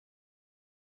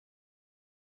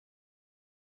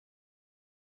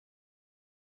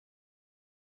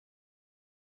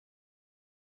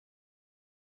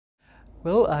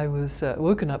Well, I was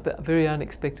woken up very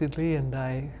unexpectedly, and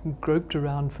I groped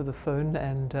around for the phone,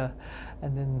 and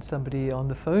then somebody on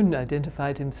the phone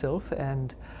identified himself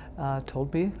and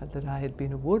told me that I had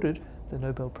been awarded the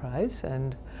Nobel Prize.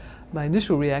 And my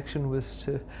initial reaction was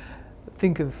to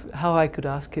think of how I could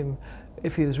ask him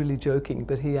if he was really joking,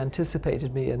 but he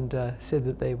anticipated me and said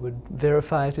that they would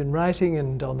verify it in writing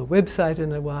and on the website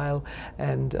in a while,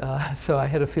 and so I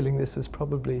had a feeling this was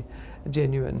probably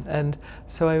genuine. And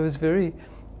so I was very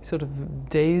sort of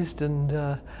dazed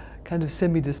and kind of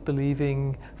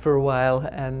semi-disbelieving for a while,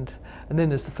 and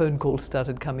then as the phone calls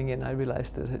started coming in, I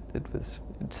realized that it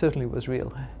certainly was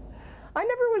real. I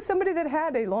never was somebody that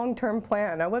had a long-term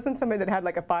plan. I wasn't somebody that had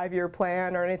like a 5-year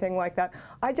plan or anything like that.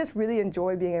 I just really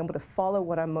enjoy being able to follow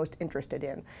what I'm most interested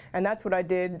in. And that's what I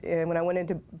did when I went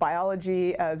into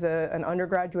biology as an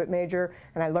undergraduate major,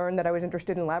 and I learned that I was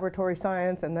interested in laboratory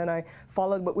science, and then I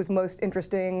followed what was most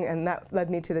interesting, and that led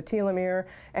me to the telomere.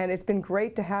 And it's been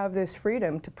great to have this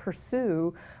freedom to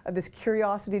pursue this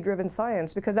curiosity-driven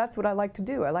science, because that's what I like to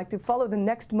do. I like to follow the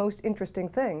next most interesting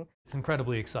thing. It's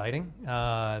incredibly exciting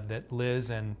that Liz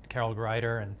and Carol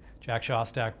Greider and Jack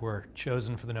Shostak were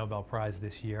chosen for the Nobel Prize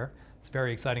this year. It's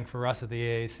very exciting for us at the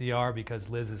AACR because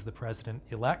Liz is the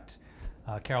President-Elect.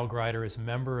 Carol Greider is a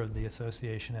member of the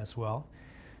association as well.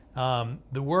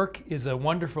 The work is a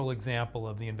wonderful example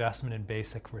of the investment in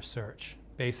basic research,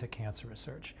 basic cancer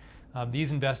research.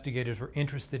 These investigators were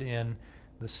interested in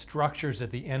the structures at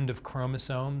the end of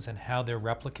chromosomes and how they're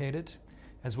replicated,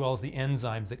 as well as the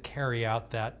enzymes that carry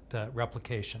out that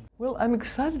replication. Well, I'm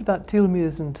excited about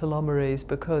telomeres and telomerase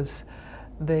because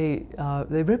they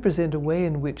represent a way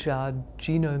in which our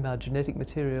genome, our genetic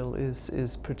material,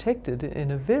 is protected in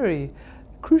a very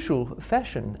crucial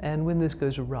fashion. And when this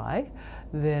goes awry,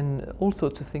 then all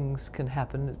sorts of things can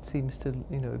happen. It seems to,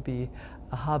 be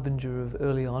a harbinger of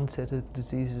early onset of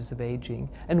diseases of aging.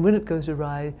 And when it goes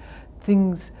awry,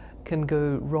 things can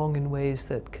go wrong in ways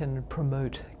that can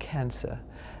promote cancer.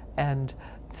 And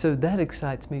so that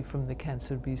excites me from the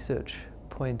cancer research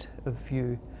point of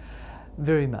view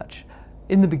very much.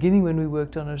 In the beginning when we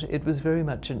worked on it, it was very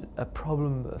much a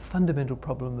problem, a fundamental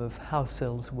problem of how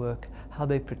cells work, how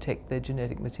they protect their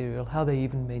genetic material, how they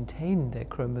even maintain their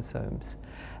chromosomes.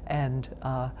 And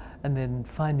then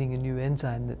finding a new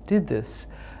enzyme that did this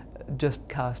just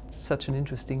cast such an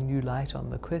interesting new light on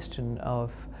the question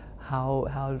of how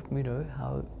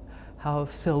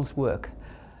cells work.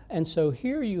 And so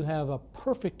here you have a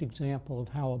perfect example of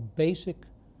how basic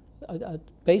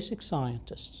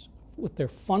scientists, with their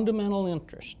fundamental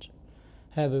interests,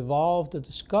 have evolved a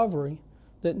discovery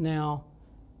that now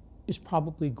is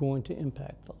probably going to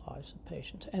impact the lives of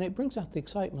patients. And it brings out the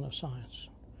excitement of science,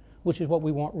 which is what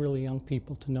we want really young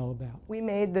people to know about. We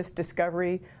made this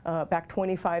discovery back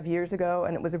 25 years ago,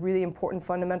 and it was a really important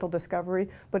fundamental discovery.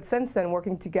 But since then,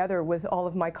 working together with all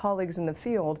of my colleagues in the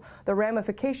field, the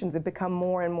ramifications have become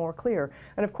more and more clear.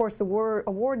 And of course, the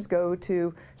awards go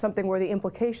to something where the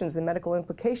implications, the medical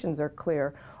implications, are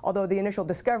clear, although the initial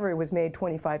discovery was made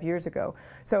 25 years ago.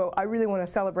 So I really want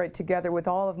to celebrate together with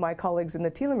all of my colleagues in the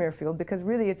telomere field, because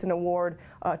really it's an award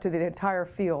to the entire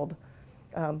field,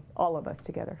 all of us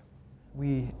together.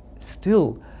 We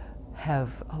still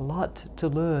have a lot to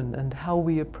learn, and how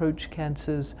we approach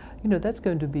cancers, that's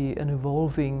going to be an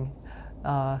evolving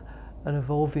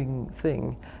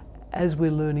thing. As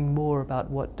we're learning more about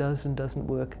what does and doesn't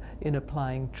work in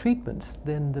applying treatments,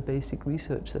 then the basic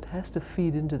research that has to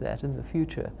feed into that in the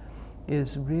future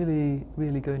is really,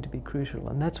 really going to be crucial.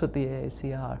 And that's what the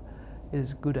AACR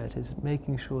is good at, is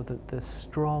making sure that the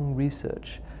strong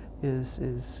research is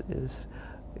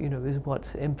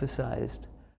what's emphasized.